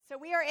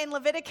are in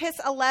Leviticus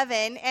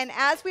 11, and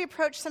as we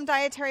approach some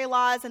dietary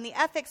laws and the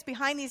ethics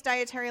behind these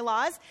dietary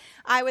laws,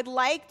 I would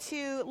like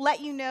to let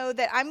you know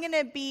that I'm going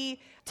to be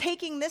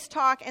taking this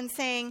talk and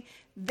saying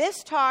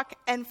this talk,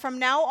 and from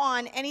now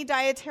on, any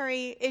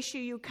dietary issue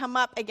you come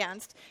up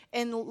against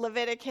in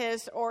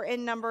Leviticus or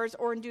in Numbers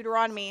or in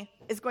Deuteronomy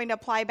is going to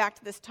apply back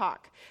to this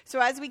talk.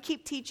 So as we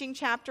keep teaching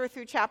chapter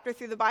through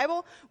the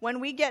Bible, when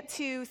we get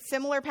to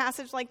similar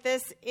passage like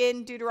this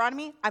in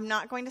Deuteronomy, I'm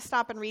not going to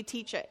stop and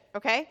reteach it,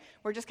 okay?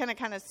 We're just going to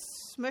kind of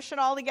smush it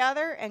all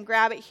together and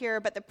grab it here,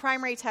 but the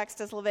primary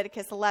text is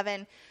Leviticus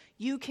 11.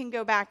 You can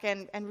go back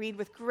and read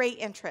with great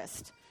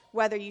interest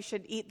whether you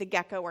should eat the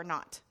gecko or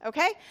not,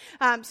 okay?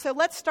 So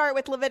let's start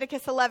with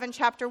Leviticus 11,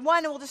 chapter 1,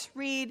 and we'll just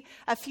read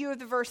a few of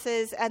the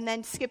verses and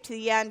then skip to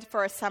the end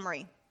for a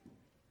summary.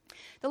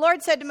 The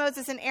Lord said to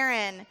Moses and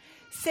Aaron,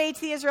 "Say to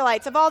the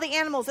Israelites, of all the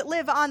animals that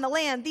live on the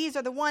land, these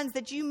are the ones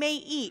that you may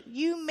eat.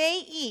 You may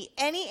eat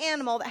any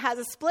animal that has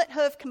a split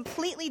hoof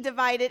completely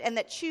divided and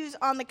that chews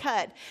on the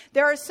cud.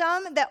 There are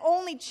some that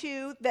only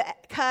chew the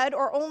cud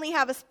or only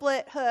have a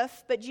split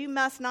hoof, but you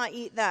must not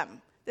eat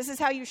them." This is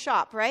how you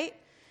shop, right?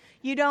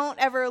 You don't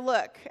ever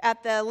look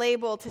at the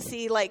label to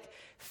see like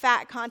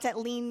fat content,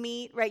 lean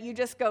meat, right? You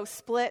just go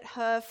split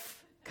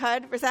hoof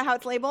cud. Is that how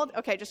it's labeled?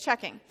 Okay, just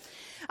checking.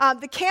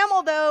 The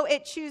camel, though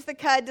it chews the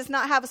cud, does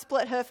not have a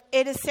split hoof.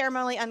 It is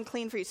ceremonially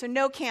unclean for you. So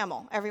no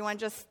camel, everyone,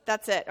 just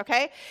that's it,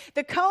 okay?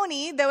 The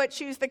coney, though it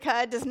chews the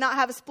cud, does not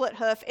have a split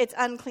hoof. It's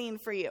unclean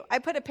for you. I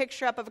put a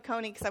picture up of a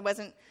coney because I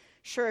wasn't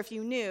sure if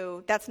you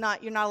knew,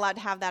 you're not allowed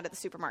to have that at the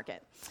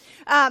supermarket.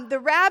 The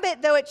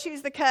rabbit, though it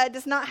chews the cud,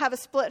 does not have a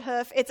split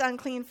hoof. It's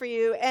unclean for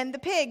you. And the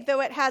pig, though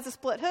it has a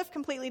split hoof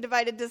completely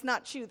divided, does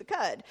not chew the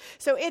cud.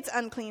 So it's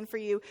unclean for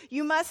you.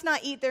 You must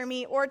not eat their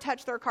meat or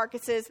touch their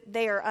carcasses.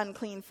 They are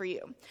unclean for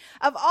you.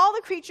 Of all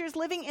the creatures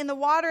living in the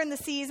water and the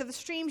seas of the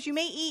streams, you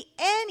may eat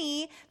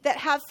any that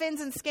have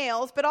fins and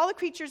scales, but all the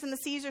creatures in the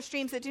seas or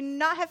streams that do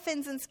not have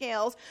fins and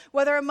scales,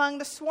 whether among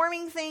the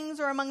swarming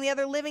things or among the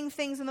other living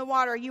things in the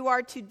water, you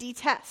are to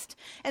detest.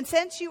 And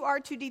since you are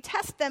to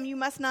detest them, you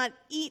must not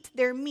eat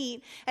their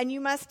meat, and you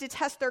must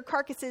detest their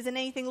carcasses, and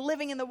anything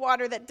living in the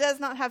water that does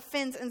not have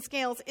fins and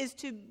scales is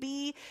to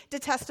be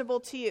detestable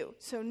to you.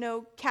 So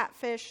no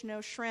catfish,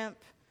 no shrimp.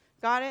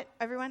 Got it,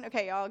 everyone?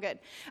 Okay, all good.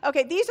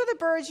 Okay, these are the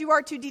birds you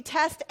are to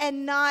detest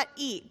and not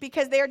eat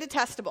because they are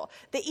detestable.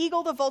 The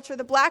eagle, the vulture,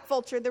 the black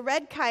vulture, the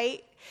red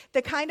kite,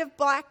 the kind of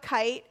black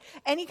kite,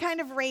 any kind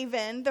of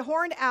raven, the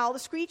horned owl, the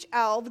screech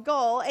owl, the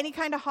gull, any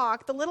kind of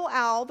hawk, the little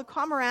owl, the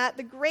cormorant,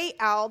 the great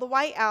owl, the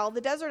white owl,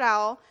 the desert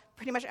owl,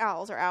 pretty much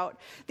owls are out,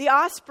 the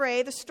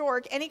osprey, the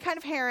stork, any kind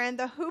of heron,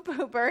 the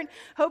hoopoo bird,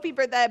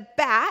 the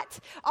bat,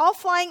 all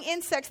flying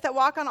insects that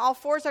walk on all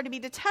fours are to be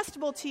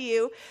detestable to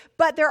you.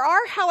 But there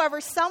are,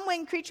 however, some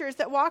winged creatures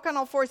that walk on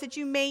all fours that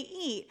you may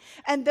eat,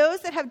 and those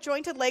that have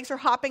jointed legs are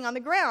hopping on the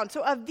ground.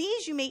 So of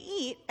these you may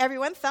eat,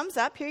 everyone, thumbs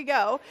up, here you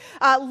go,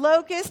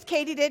 locust,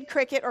 katydid,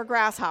 cricket, or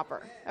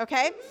grasshopper,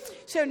 okay?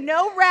 So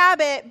no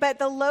rabbit, but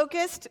the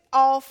locust,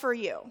 all for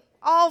you.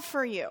 All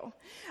for you.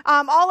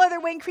 All other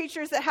winged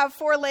creatures that have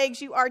 4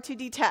 legs you are to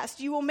detest.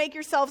 You will make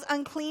yourselves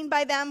unclean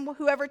by them.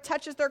 Whoever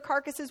touches their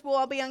carcasses will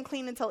all be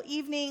unclean until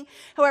evening.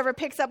 Whoever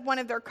picks up one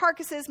of their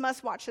carcasses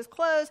must wash his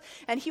clothes,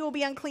 and he will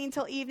be unclean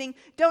till evening.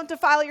 Don't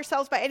defile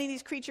yourselves by any of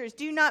these creatures.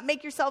 Do not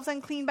make yourselves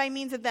unclean by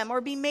means of them,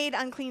 or be made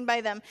unclean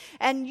by them.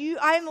 And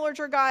I am the Lord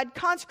your God.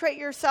 Consecrate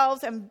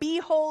yourselves and be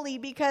holy,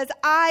 because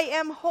I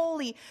am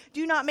holy.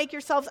 Do not make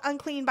yourselves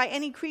unclean by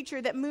any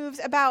creature that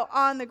moves about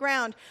on the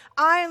ground.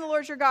 I am the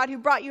Lord your God, who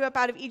brought you up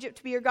out of Egypt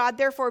to be your God.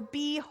 Therefore,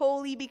 be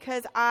holy,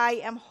 because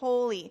I am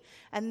holy.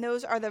 And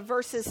those are the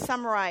verses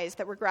summarized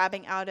that we're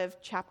grabbing out of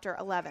chapter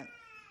 11.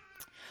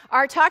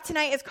 Our talk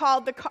tonight is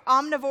called The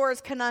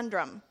Omnivore's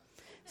Conundrum.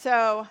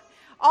 So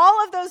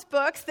all of those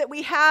books that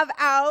we have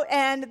out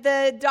and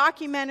the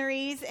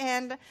documentaries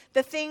and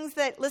the things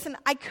that, listen,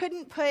 I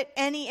couldn't put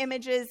any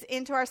images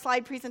into our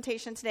slide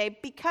presentation today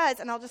because,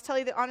 and I'll just tell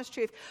you the honest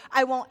truth,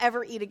 I won't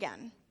ever eat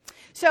again.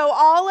 So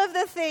all of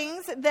the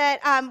things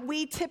that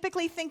we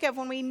typically think of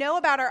when we know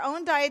about our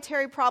own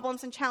dietary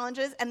problems and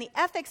challenges and the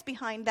ethics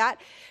behind that,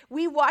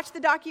 we watch the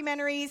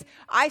documentaries.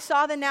 I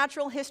saw the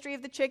natural history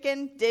of the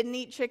chicken, didn't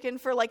eat chicken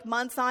for like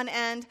months on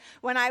end.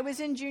 When I was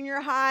in junior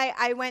high,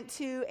 I went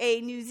to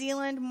a New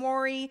Zealand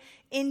Maori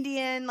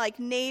Indian, like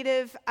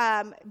native,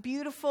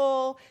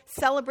 beautiful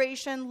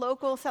celebration,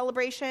 local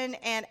celebration,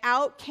 and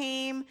out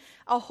came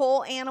a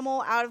whole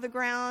animal out of the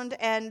ground,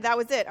 and that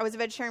was it. I was a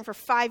vegetarian for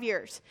 5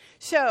 years.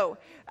 So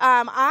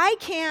I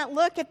can't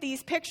look at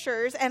these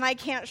pictures, and I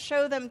can't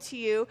show them to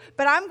you,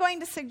 but I'm going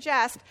to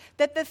suggest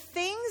that the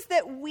things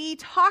that we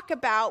talk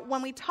about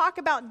when we talk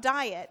about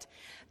diet,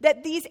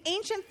 that these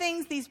ancient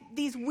things,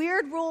 these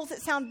weird rules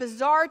that sound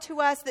bizarre to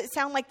us, that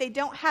sound like they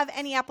don't have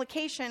any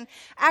application,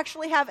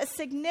 actually have a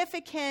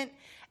significant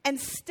and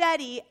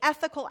steady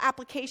ethical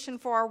application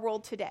for our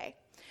world today.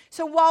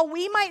 So while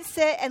we might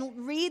sit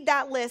and read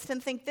that list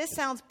and think this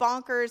sounds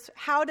bonkers,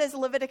 how does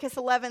Leviticus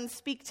 11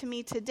 speak to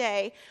me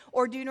today?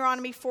 Or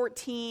Deuteronomy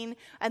 14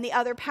 and the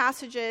other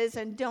passages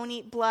and don't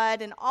eat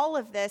blood and all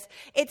of this,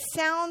 it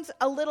sounds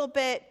a little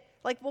bit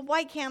like, well,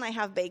 why can't I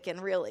have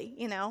bacon, really?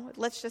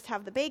 Let's just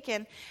have the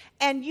bacon.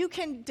 And you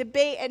can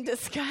debate and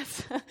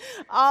discuss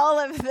all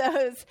of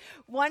those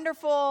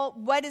wonderful,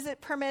 what is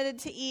it permitted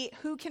to eat?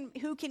 Who can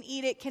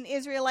eat it? Can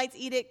Israelites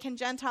eat it? Can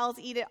Gentiles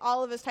eat it?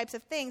 All of those types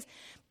of things.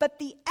 But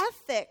the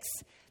ethics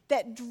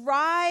that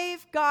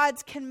drive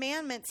God's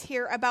commandments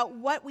here about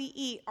what we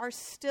eat are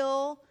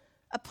still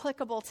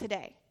applicable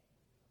today.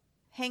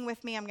 Hang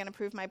with me. I'm going to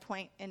prove my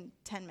point in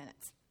 10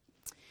 minutes.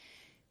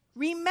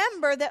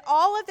 Remember that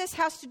all of this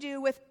has to do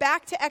with,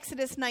 back to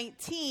Exodus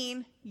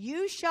 19,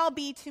 you shall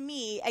be to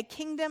me a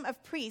kingdom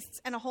of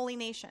priests and a holy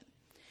nation.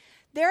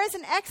 There is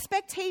an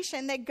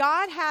expectation that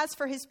God has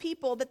for his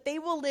people that they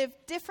will live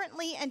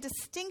differently and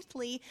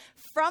distinctly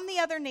from the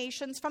other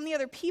nations, from the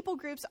other people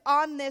groups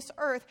on this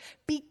earth,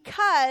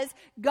 because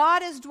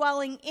God is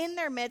dwelling in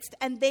their midst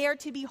and they are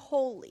to be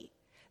holy.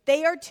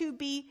 They are to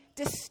be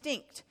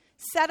distinct,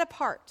 set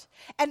apart.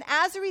 And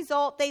as a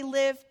result, they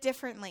live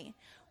differently.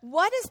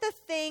 What is the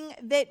thing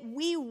that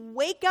we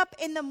wake up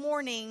in the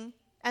morning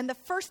and the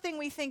first thing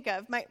we think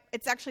of,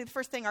 it's actually the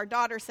first thing our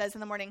daughter says in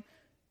the morning.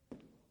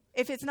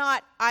 If it's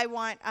not, I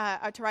want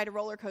to ride a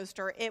roller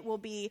coaster, it will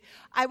be,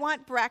 I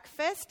want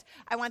breakfast,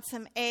 I want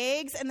some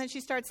eggs, and then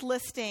she starts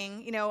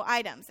listing,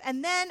 items.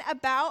 And then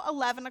about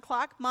 11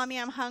 o'clock, Mommy,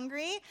 I'm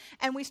hungry,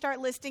 and we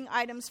start listing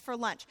items for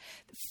lunch.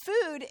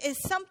 Food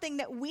is something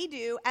that we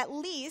do at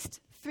least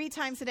 3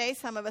 times a day,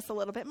 some of us a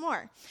little bit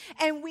more.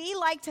 And we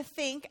like to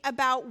think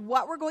about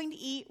what we're going to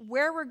eat,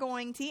 where we're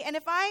going to eat. And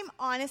if I'm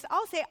honest,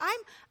 I'll say I'm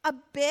a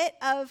bit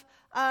of,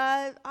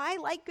 I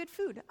like good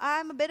food.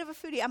 I'm a bit of a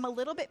foodie. I'm a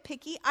little bit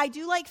picky. I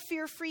do like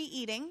fear-free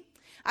eating.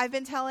 I've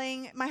been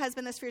telling my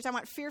husband this for years. I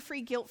want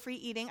fear-free, guilt-free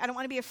eating. I don't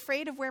want to be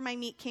afraid of where my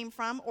meat came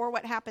from or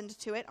what happened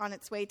to it on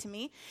its way to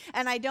me.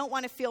 And I don't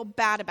want to feel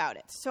bad about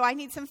it. So I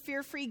need some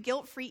fear-free,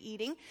 guilt-free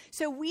eating.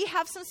 So we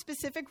have some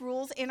specific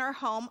rules in our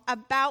home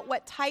about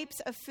what types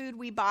of food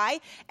we buy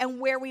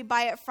and where we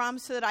buy it from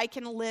so that I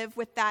can live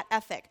with that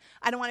ethic.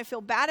 I don't want to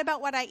feel bad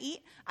about what I eat.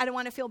 I don't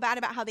want to feel bad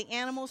about how the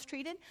animals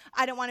treated.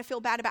 I don't want to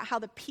feel bad about how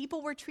the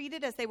people were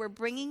treated as they were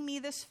bringing me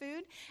this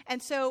food.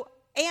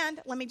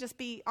 And let me just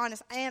be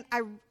honest, and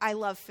I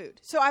love food.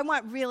 So I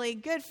want really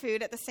good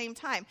food at the same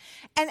time.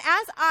 And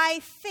as I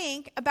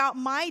think about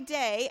my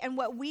day and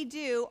what we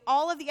do,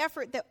 all of the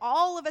effort that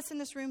all of us in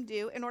this room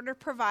do in order to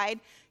provide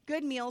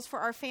good meals for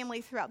our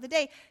family throughout the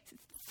day,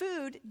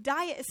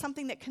 diet is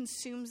something that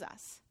consumes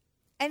us.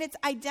 And it's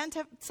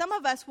some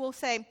of us will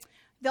say,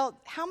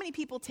 how many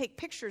people take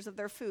pictures of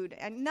their food?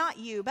 And not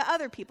you, but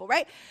other people,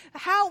 right?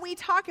 How we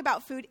talk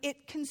about food,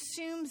 it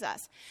consumes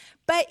us.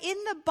 But in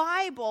the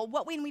Bible,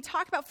 when we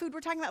talk about food, we're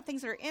talking about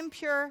things that are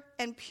impure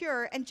and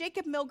pure. And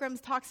Jacob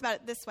Milgram talks about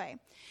it this way.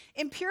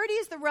 Impurity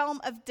is the realm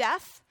of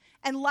death,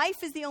 and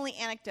life is the only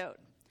antidote.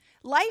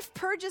 Life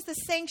purges the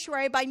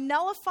sanctuary by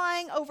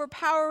nullifying,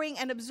 overpowering,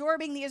 and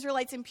absorbing the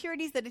Israelites'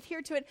 impurities that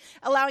adhere to it,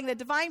 allowing the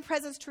divine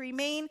presence to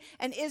remain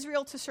and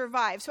Israel to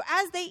survive. So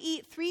as they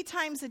eat 3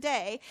 times a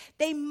day,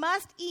 they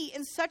must eat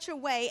in such a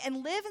way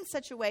and live in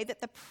such a way that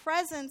the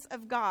presence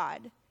of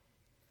God,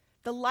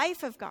 the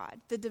life of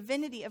God, the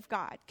divinity of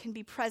God can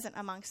be present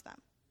amongst them.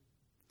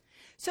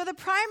 So the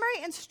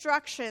primary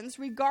instructions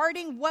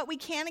regarding what we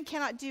can and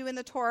cannot do in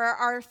the Torah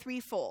are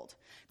threefold.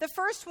 The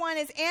first one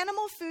is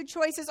animal food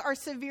choices are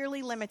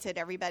severely limited,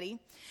 everybody.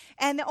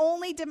 And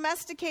only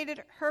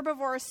domesticated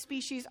herbivorous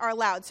species are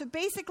allowed. So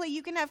basically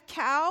you can have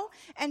cow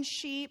and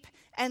sheep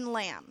and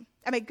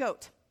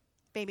goat.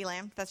 Baby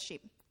lamb, that's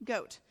sheep.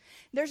 Goat.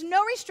 There's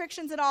no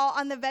restrictions at all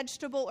on the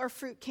vegetable or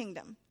fruit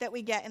kingdom that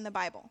we get in the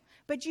Bible.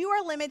 But you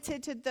are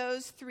limited to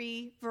those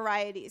 3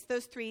 varieties,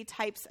 those 3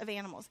 types of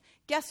animals.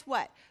 Guess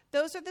what?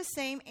 Those are the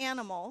same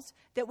animals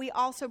that we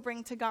also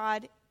bring to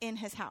God in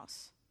his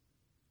house.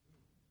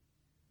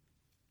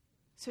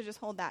 So just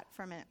hold that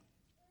for a minute.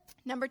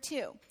 Number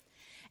 2,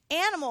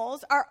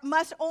 animals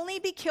must only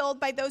be killed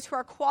by those who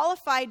are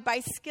qualified by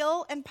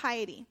skill and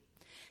piety.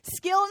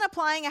 Skill in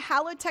applying a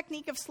hallowed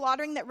technique of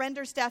slaughtering that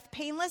renders death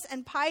painless,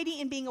 and piety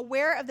in being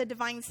aware of the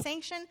divine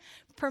sanction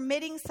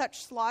permitting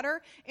such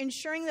slaughter,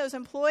 ensuring those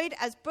employed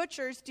as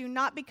butchers do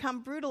not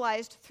become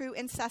brutalized through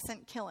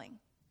incessant killing.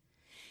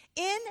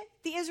 In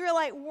the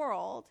Israelite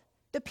world,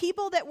 the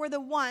people that were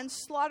the ones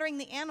slaughtering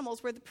the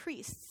animals were the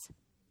priests.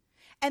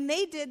 And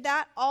they did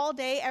that all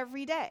day,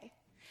 every day.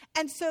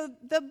 And so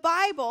the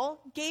Bible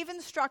gave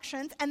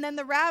instructions, and then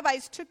the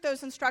rabbis took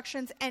those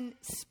instructions and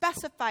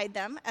specified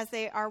them, as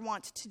they are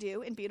wont to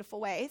do in beautiful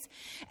ways.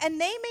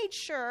 And they made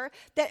sure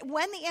that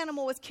when the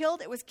animal was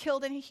killed, it was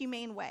killed in a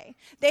humane way.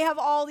 They have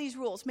all these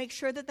rules. Make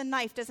sure that the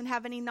knife doesn't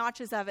have any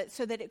notches of it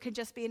so that it could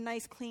just be a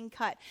nice, clean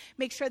cut.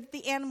 Make sure that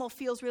the animal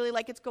feels really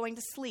like it's going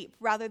to sleep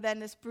rather than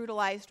this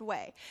brutalized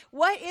way.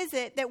 What is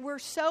it that we're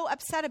so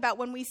upset about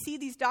when we see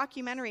these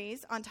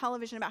documentaries on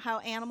television about how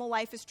animal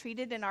life is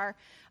treated in our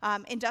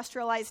industrialized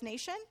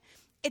nation?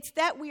 It's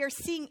that we are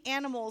seeing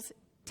animals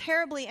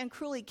terribly and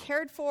cruelly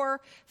cared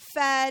for,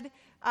 fed,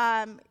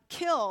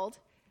 killed.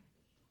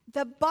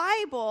 The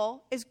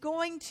Bible is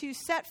going to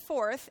set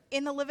forth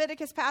in the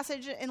Leviticus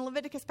passage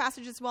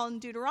as well in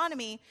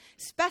Deuteronomy,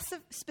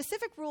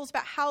 specific rules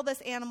about how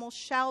this animal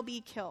shall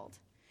be killed.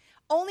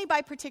 Only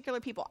by particular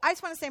people. I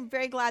just want to say I'm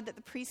very glad that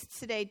the priests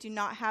today do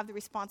not have the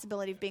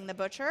responsibility of being the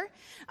butcher.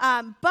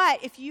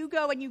 But if you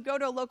go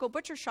to a local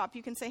butcher shop,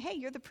 you can say, hey,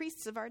 you're the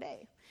priests of our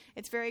day.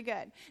 It's very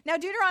good. Now,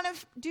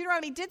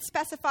 Deuteronomy did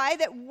specify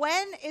that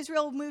when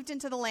Israel moved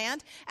into the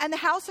land and the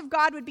house of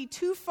God would be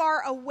too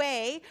far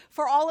away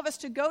for all of us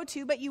to go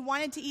to, but you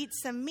wanted to eat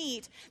some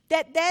meat,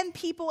 that then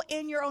people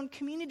in your own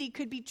community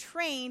could be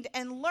trained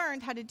and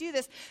learned how to do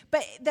this.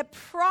 But the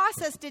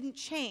process didn't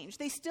change.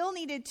 They still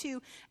needed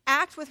to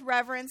act with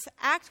reverence,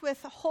 act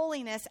with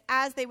holiness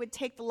as they would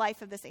take the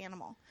life of this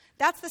animal.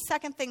 That's the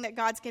second thing that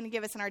God's going to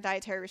give us in our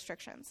dietary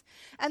restrictions.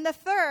 And the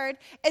third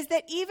is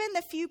that even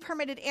the few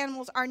permitted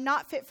animals are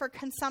not fit for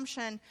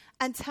consumption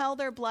until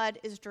their blood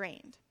is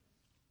drained.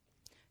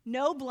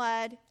 No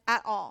blood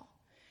at all.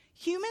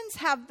 Humans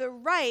have the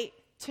right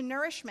to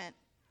nourishment,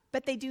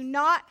 but they do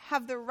not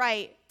have the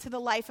right to the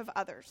life of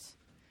others.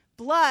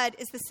 Blood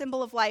is the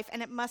symbol of life,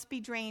 and it must be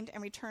drained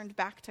and returned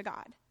back to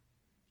God.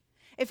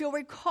 If you'll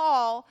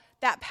recall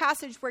that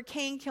passage where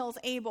Cain kills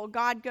Abel,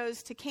 God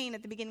goes to Cain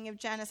at the beginning of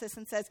Genesis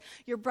and says,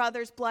 your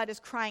brother's blood is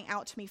crying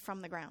out to me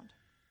from the ground.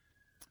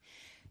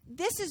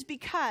 This is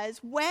because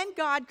when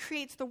God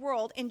creates the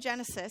world in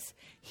Genesis,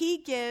 he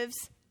gives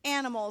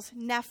animals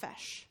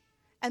nephesh.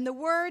 And the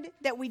word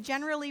that we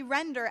generally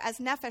render as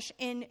nephesh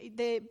in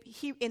the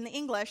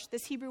English,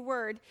 this Hebrew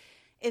word,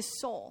 is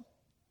soul.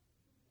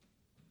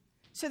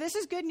 So this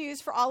is good news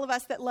for all of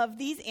us that love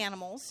these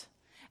animals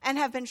and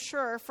have been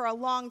sure for a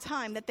long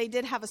time that they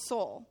did have a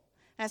soul.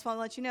 And I just want to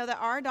let you know that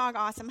our dog,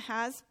 Awesome,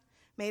 has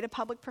made a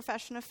public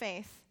profession of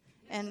faith.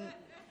 And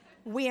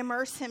we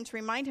immerse him to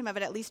remind him of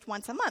it at least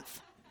once a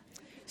month.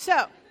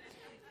 So,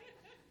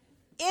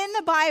 in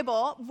the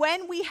Bible,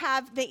 when we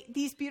have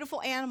these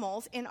beautiful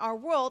animals in our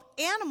world,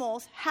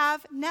 animals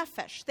have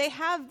nephesh. They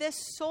have this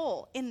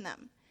soul in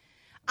them.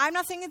 I'm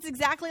not saying it's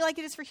exactly like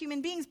it is for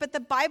human beings, but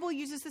the Bible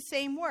uses the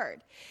same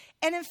word.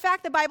 And in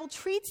fact, the Bible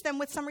treats them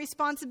with some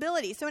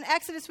responsibility. So in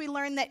Exodus, we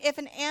learn that if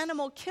an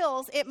animal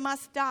kills, it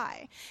must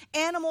die.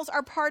 Animals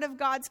are part of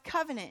God's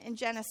covenant in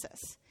Genesis.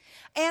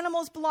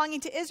 Animals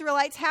belonging to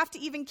Israelites have to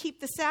even keep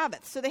the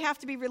Sabbath, so they have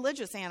to be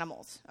religious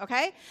animals,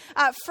 okay?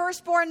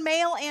 Firstborn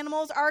male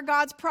animals are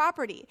God's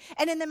property.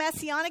 And in the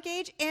Messianic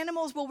age,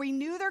 animals will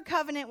renew their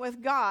covenant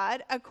with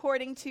God,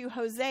 according to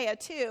Hosea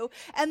 2,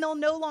 and they'll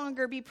no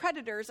longer be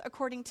predators,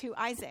 according to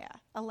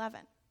Isaiah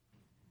 11.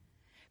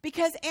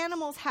 Because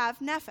animals have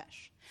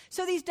nephesh.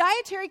 So these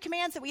dietary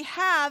commands that we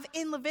have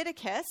in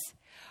Leviticus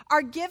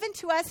are given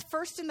to us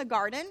first in the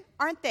garden,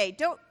 aren't they?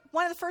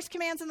 One of the first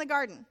commands in the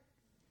garden.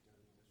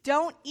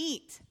 Don't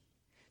eat.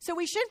 So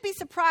we shouldn't be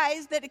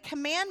surprised that a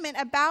commandment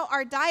about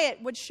our diet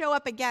would show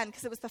up again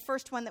because it was the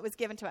first one that was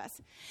given to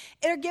us.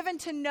 They're given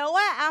to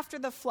Noah after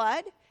the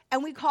flood,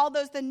 and we call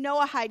those the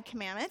Noahide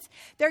commandments.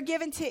 They're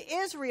given to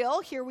Israel.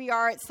 Here we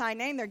are at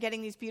Sinai, and they're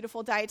getting these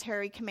beautiful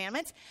dietary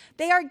commandments.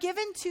 They are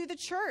given to the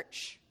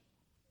church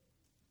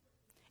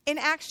in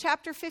Acts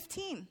chapter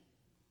 15.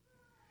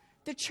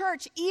 The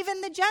church,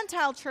 even the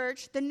Gentile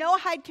church, the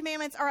Noahide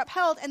commandments are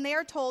upheld, and they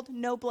are told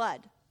no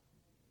blood.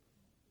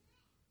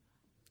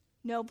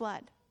 No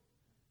blood.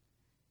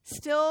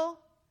 Still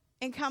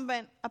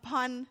incumbent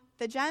upon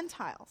the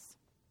Gentiles,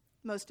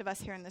 most of us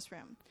here in this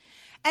room.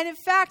 And in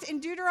fact, in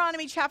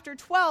Deuteronomy chapter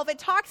 12, it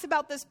talks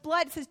about this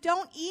blood. It says,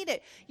 don't eat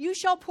it. You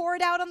shall pour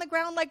it out on the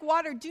ground like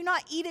water. Do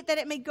not eat it, that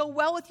it may go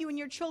well with you and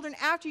your children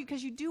after you,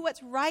 because you do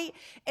what's right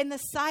in the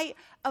sight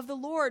of the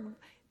Lord.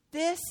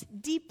 This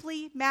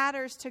deeply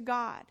matters to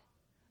God.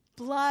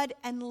 Blood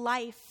and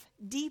life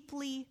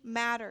deeply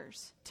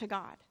matters to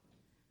God.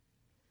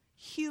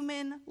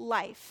 Human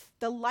life,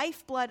 the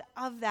lifeblood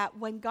of that,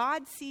 when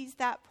God sees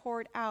that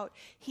poured out,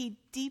 he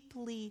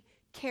deeply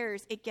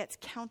cares. It gets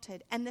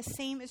counted. And the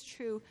same is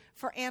true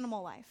for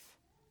animal life.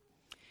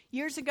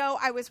 Years ago,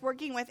 I was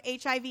working with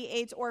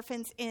HIV/AIDS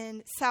orphans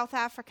in South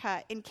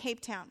Africa, in Cape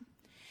Town.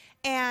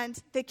 And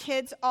the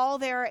kids, all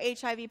there are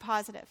HIV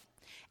positive.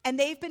 And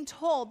they've been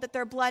told that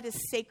their blood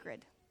is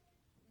sacred.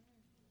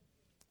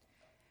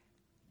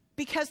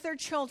 Because they're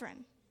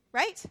children,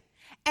 right?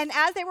 And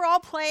as they were all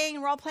playing,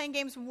 and we're all playing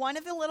games, one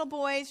of the little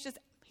boys, just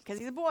because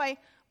he's a boy,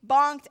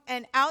 bonked,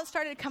 and out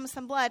started to come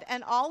some blood.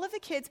 And all of the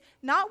kids,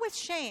 not with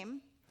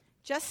shame,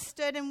 just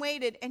stood and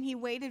waited. And he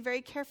waited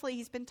very carefully.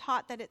 He's been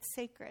taught that it's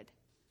sacred.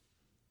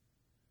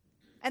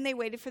 And they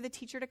waited for the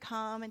teacher to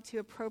come and to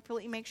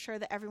appropriately make sure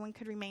that everyone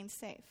could remain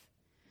safe.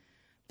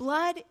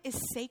 Blood is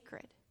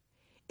sacred.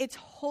 It's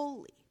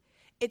holy.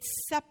 It's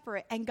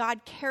separate, and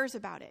God cares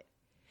about it.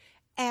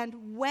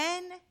 And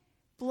when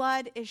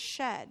blood is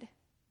shed,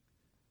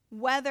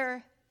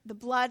 whether the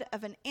blood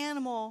of an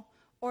animal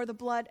or the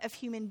blood of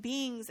human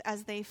beings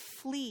as they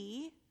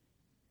flee,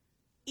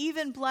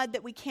 even blood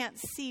that we can't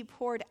see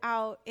poured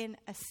out in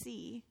a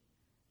sea,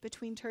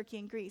 between Turkey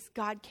and Greece.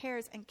 God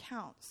cares and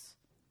counts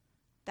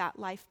that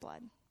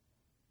lifeblood.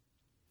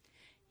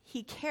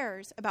 He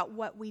cares about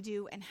what we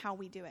do and how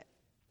we do it.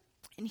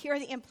 And here are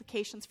the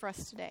implications for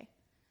us today.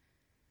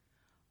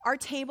 Our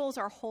tables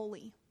are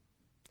holy.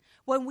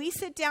 When we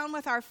sit down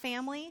with our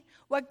family,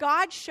 what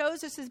God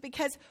shows us is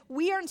because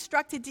we are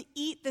instructed to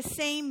eat the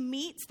same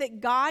meats that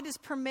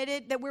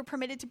we're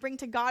permitted to bring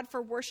to God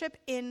for worship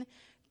in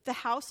the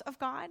house of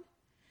God,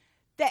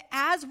 that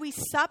as we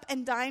sup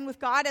and dine with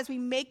God, as we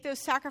make those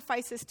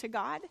sacrifices to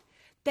God,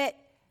 that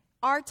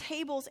our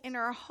tables in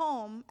our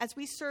home, as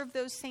we serve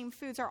those same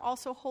foods, are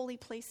also holy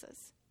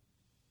places.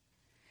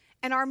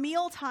 And our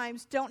meal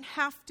times don't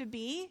have to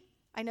be,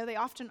 I know they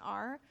often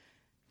are,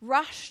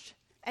 rushed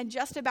and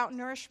just about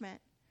nourishment,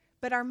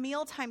 but our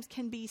meal times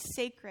can be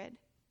sacred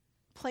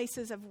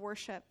places of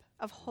worship,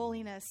 of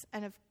holiness,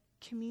 and of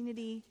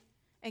community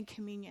and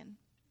communion.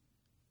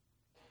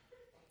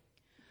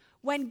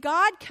 When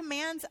God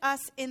commands us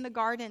in the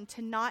garden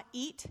to not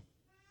eat,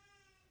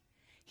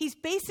 he's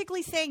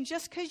basically saying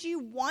just because you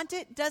want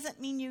it doesn't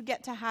mean you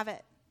get to have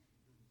it.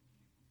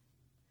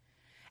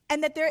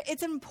 And that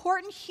it's an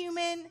important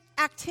human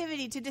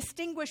activity to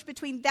distinguish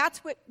between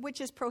which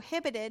is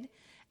prohibited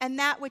and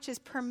that which is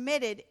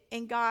permitted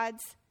in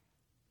God's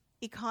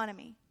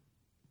economy.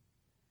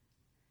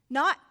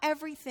 Not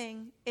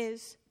everything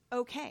is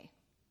okay.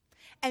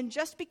 And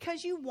just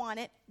because you want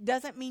it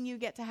doesn't mean you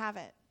get to have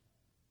it.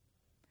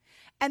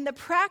 And the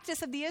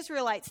practice of the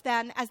Israelites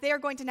then, as they are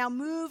going to now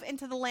move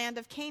into the land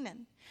of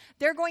Canaan,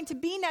 they're going to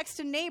be next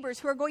to neighbors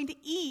who are going to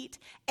eat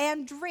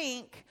and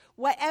drink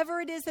whatever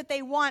it is that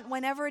they want,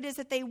 whenever it is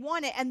that they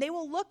want it. And they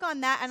will look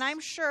on that, and I'm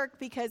sure,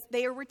 because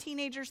they were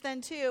teenagers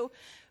then too,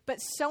 but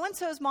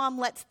so-and-so's mom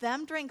lets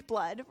them drink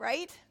blood,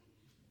 right?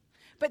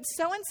 But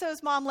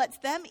so-and-so's mom lets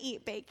them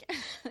eat bacon.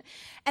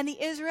 And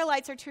the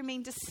Israelites are to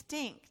remain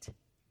distinct.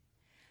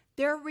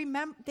 They are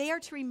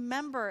to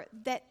remember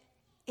that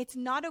it's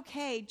not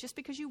okay. Just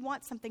because you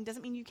want something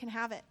doesn't mean you can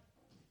have it.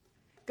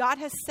 God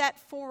has set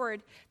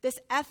forward this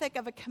ethic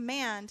of a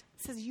command.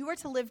 It says you are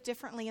to live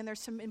differently, and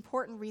there's some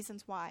important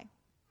reasons why.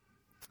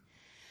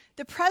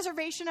 The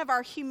preservation of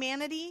our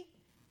humanity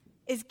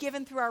is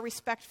given through our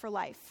respect for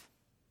life.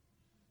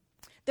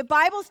 The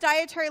Bible's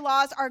dietary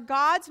laws are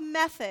God's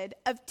method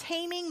of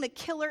taming the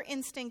killer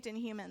instinct in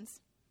humans.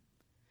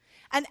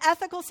 An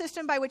ethical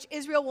system by which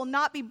Israel will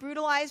not be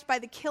brutalized by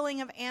the killing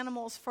of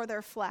animals for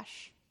their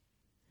flesh.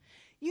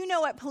 You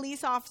know what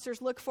police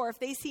officers look for. If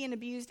they see an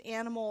abused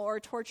animal or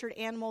a tortured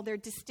animal, they're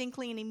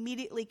distinctly and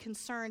immediately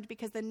concerned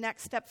because the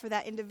next step for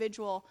that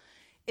individual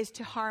is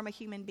to harm a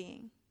human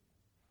being.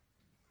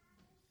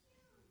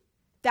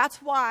 That's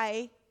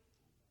why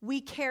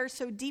we care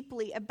so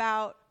deeply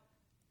about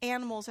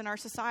animals in our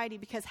society,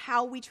 because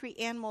how we treat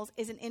animals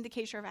is an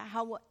indication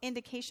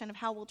of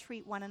how we'll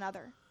treat one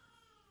another.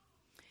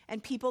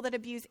 And people that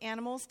abuse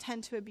animals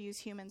tend to abuse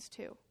humans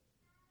too.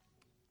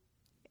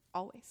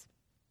 Always.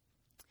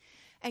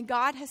 And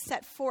God has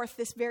set forth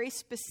this very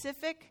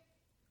specific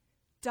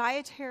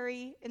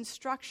dietary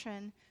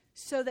instruction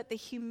so that the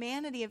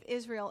humanity of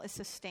Israel is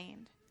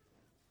sustained.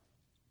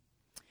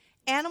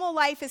 Animal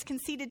life is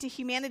conceded to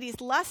humanity's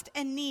lust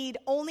and need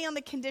only on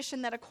the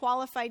condition that a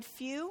qualified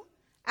few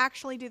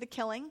actually do the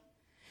killing,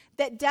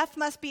 that death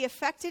must be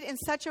effected in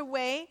such a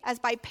way as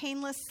by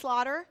painless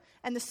slaughter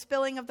and the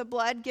spilling of the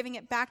blood, giving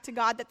it back to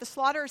God, that the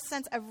slaughterer's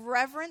sense of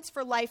reverence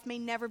for life may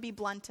never be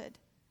blunted.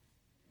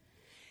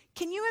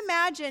 Can you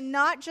imagine,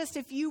 not just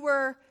if you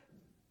were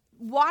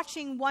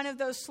watching one of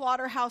those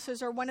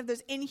slaughterhouses or one of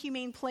those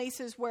inhumane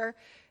places where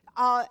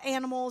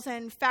animals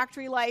and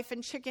factory life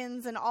and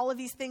chickens and all of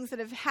these things that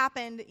have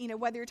happened,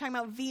 whether you're talking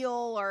about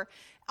veal or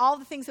all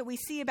the things that we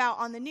see about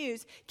on the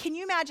news, can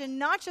you imagine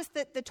not just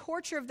that the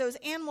torture of those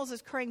animals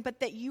is occurring, but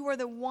that you are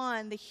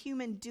the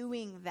human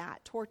doing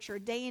that torture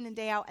day in and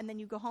day out, and then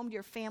you go home to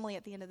your family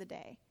at the end of the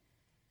day?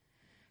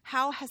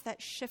 How has that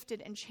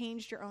shifted and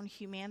changed your own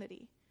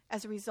humanity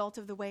as a result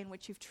of the way in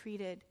which you've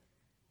treated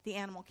the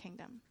animal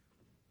kingdom?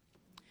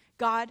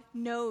 God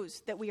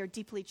knows that we are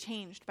deeply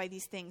changed by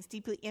these things,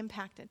 deeply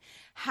impacted.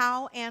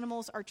 How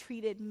animals are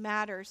treated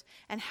matters,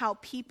 and how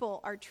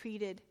people are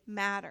treated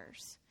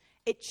matters.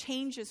 It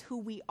changes who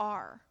we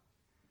are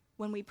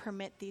when we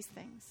permit these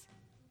things.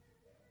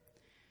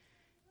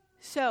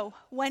 So,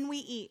 when we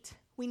eat,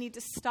 we need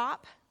to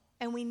stop,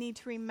 and we need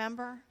to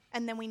remember,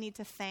 and then we need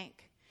to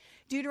thank.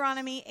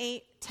 Deuteronomy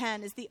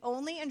 8:10 is the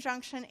only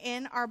injunction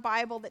in our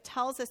Bible that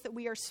tells us that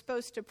we are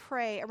supposed to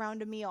pray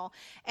around a meal.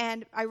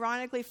 And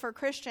ironically for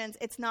Christians,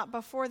 it's not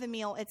before the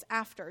meal, it's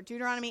after.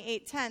 Deuteronomy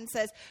 8:10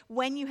 says,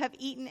 when you have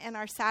eaten and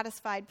are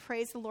satisfied,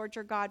 praise the Lord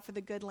your God for the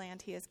good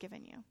land he has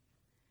given you.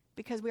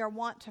 Because we are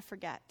wont to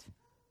forget.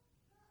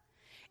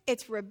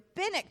 It's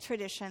rabbinic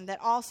tradition that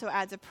also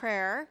adds a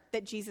prayer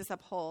that Jesus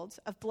upholds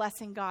of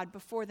blessing God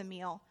before the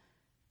meal,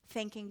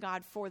 thanking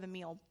God for the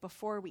meal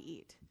before we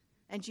eat.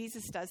 And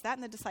Jesus does that,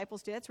 and the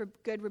disciples did. It's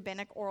good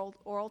rabbinic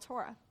oral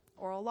Torah,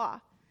 oral law.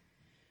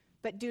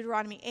 But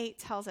Deuteronomy 8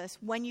 tells us,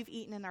 when you've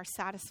eaten and are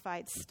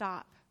satisfied,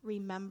 stop,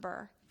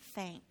 remember,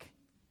 thank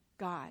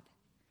God.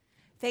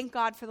 Thank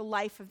God for the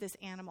life of this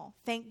animal.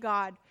 Thank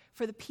God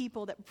for the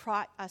people that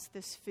brought us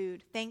this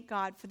food. Thank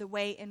God for the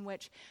way in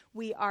which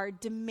we are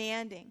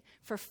demanding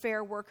for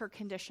fair worker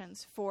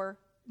conditions for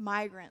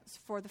migrants,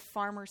 for the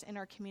farmers in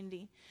our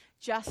community,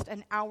 just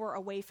an hour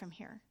away from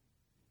here.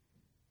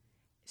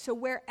 So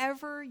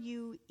wherever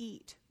you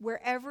eat,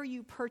 wherever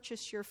you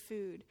purchase your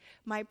food,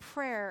 my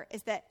prayer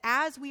is that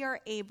as we are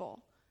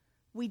able,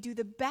 we do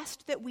the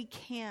best that we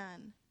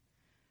can.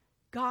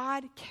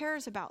 God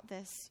cares about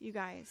this, you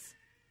guys.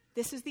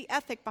 This is the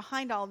ethic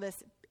behind all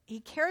this. He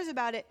cares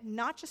about it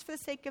not just for the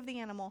sake of the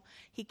animal.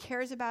 He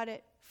cares about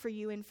it for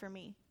you and for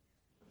me.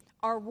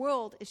 Our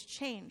world is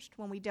changed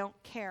when we don't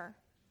care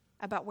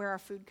about where our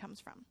food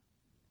comes from.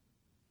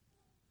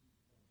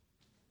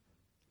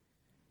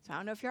 So I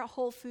don't know if you're at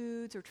Whole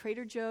Foods or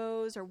Trader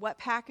Joe's or what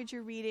package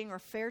you're reading, or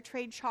fair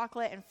trade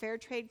chocolate and fair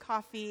trade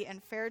coffee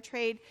and fair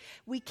trade.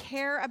 We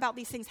care about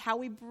these things, how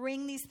we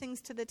bring these things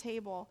to the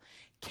table.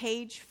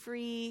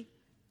 Cage-free,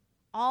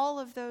 all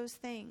of those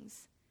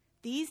things.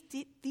 These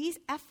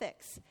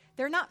ethics,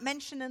 they're not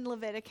mentioned in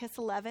Leviticus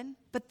 11,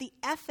 but the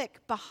ethic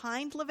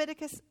behind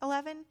Leviticus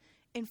 11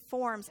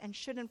 informs and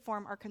should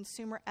inform our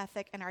consumer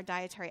ethic and our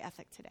dietary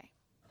ethic today.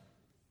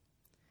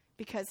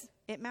 Because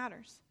it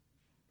matters.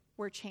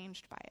 We're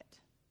changed by it,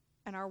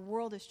 and our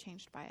world is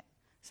changed by it.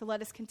 So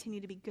let us continue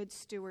to be good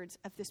stewards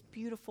of this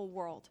beautiful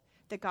world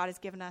that God has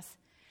given us,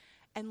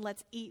 and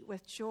let's eat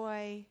with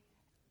joy,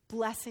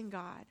 blessing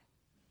God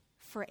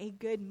for a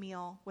good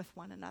meal with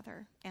one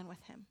another and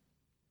with Him.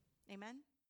 Amen.